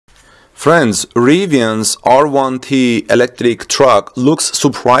Friends, Rivian's R1T electric truck looks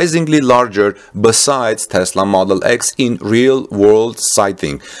surprisingly larger besides Tesla Model X in real-world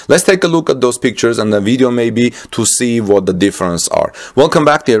sighting. Let's take a look at those pictures and the video maybe to see what the difference are. Welcome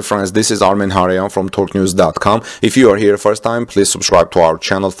back, dear friends. This is Armen Harayan from TorqueNews.com. If you are here first time, please subscribe to our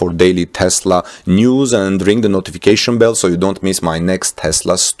channel for daily Tesla news and ring the notification bell so you don't miss my next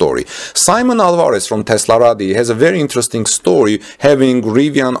Tesla story. Simon Alvarez from Teslarati has a very interesting story having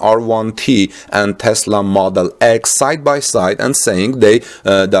Rivian R1T and Tesla Model X side by side and saying that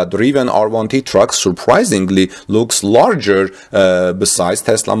Rivian R1T truck surprisingly looks larger besides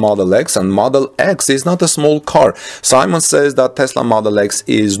Tesla Model X, and Model X is not a small car. Simon says that Tesla Model X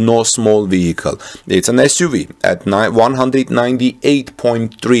is no small vehicle. It's an SUV at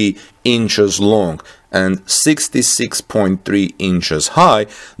 198.3 inches long and 66.3 inches high.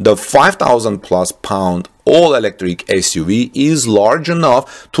 The 5,000 plus pound all-electric SUV is large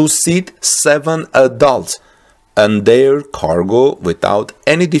enough to seat 7 adults and their cargo without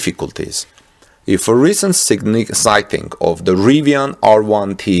any difficulties. If a recent sighting of the Rivian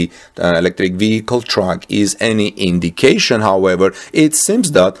R1T electric vehicle truck is any indication, however, it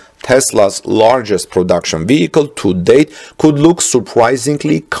seems that Tesla's largest production vehicle to date could look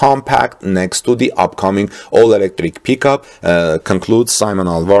surprisingly compact next to the upcoming all-electric pickup, concludes Simon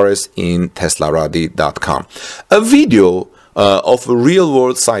Alvarez in Teslarati.com. A video of a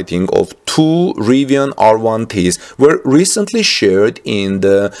real-world sighting of two Rivian R1Ts were recently shared in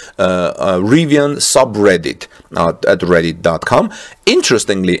the Rivian subreddit at reddit.com.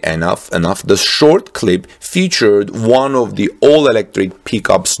 Interestingly enough, the short clip featured one of the all-electric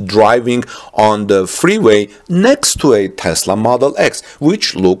pickups driving on the freeway next to a Tesla Model X,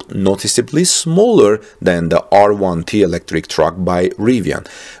 which looked noticeably smaller than the R1T electric truck by Rivian.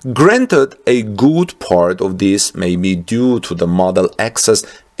 Granted, a good part of this may be due to the Model X's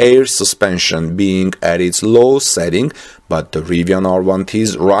air suspension being at its low setting, but the Rivian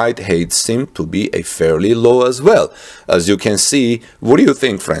R1T's ride height seemed to be a fairly low as well. As you can see, what do you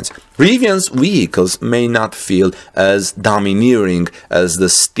think, friends? Rivian's vehicles may not feel as domineering as the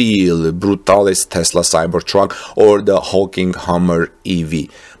steel, brutalist Tesla Cybertruck or the hulking Hummer EV,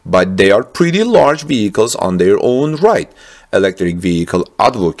 but they are pretty large vehicles on their own right. Electric vehicle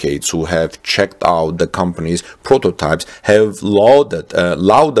advocates who have checked out the company's prototypes have lauded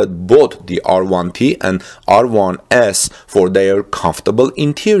both the R1T and R1S for their comfortable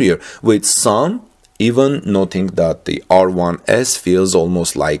interior, with some even noting that the R1S feels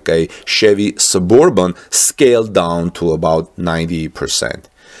almost like a Chevy Suburban scaled down to about 90%.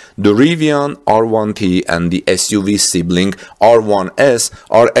 The Rivian R1T and the SUV sibling R1S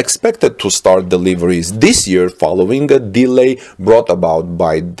are expected to start deliveries this year following a delay brought about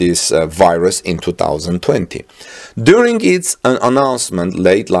by this virus in 2020. During its announcement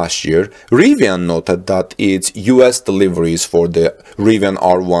late last year, Rivian noted that its US deliveries for the Rivian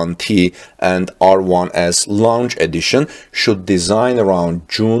R1T and R1S Launch Edition should design around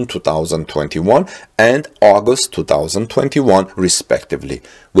June 2021 and August 2021 respectively,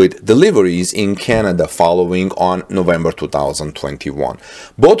 with deliveries in Canada following on November 2021.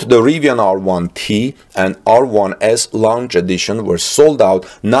 Both the Rivian R1T and R1S Launch Edition were sold out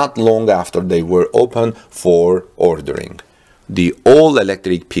not long after they were open for ordering. The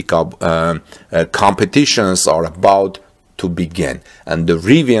all-electric pickup competitions are about to begin, and the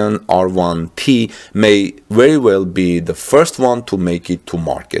Rivian R1T may very well be the first one to make it to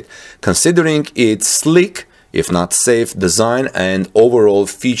market, considering its sleek, if not safe, design and overall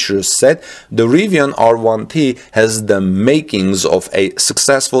feature set. The Rivian R1T has the makings of a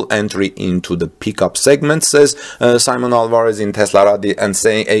successful entry into the pickup segment, says Simon Alvarez in Teslarati, and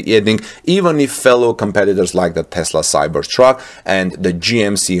adding, even if fellow competitors like the Tesla Cybertruck and the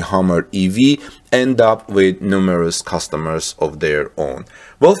GMC Hummer EV end up with numerous customers of their own.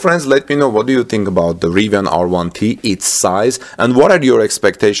 Well, friends, let me know, what do you think about the Rivian R1T, its size, and what are your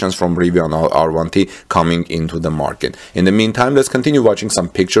expectations from Rivian R1T coming into the market? In the meantime, let's continue watching some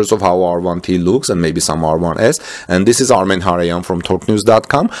pictures of how R1T looks and maybe some R1S. And this is Armen Harayan from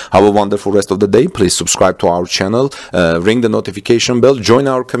TorqueNews.com. Have a wonderful rest of the day. Please subscribe to our channel, ring the notification bell, join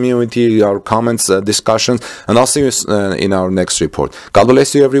our community, our comments, discussions, and I'll see you in our next report. God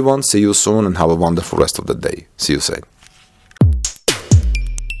bless you, everyone. See you soon and have a wonderful rest of the day. See you soon.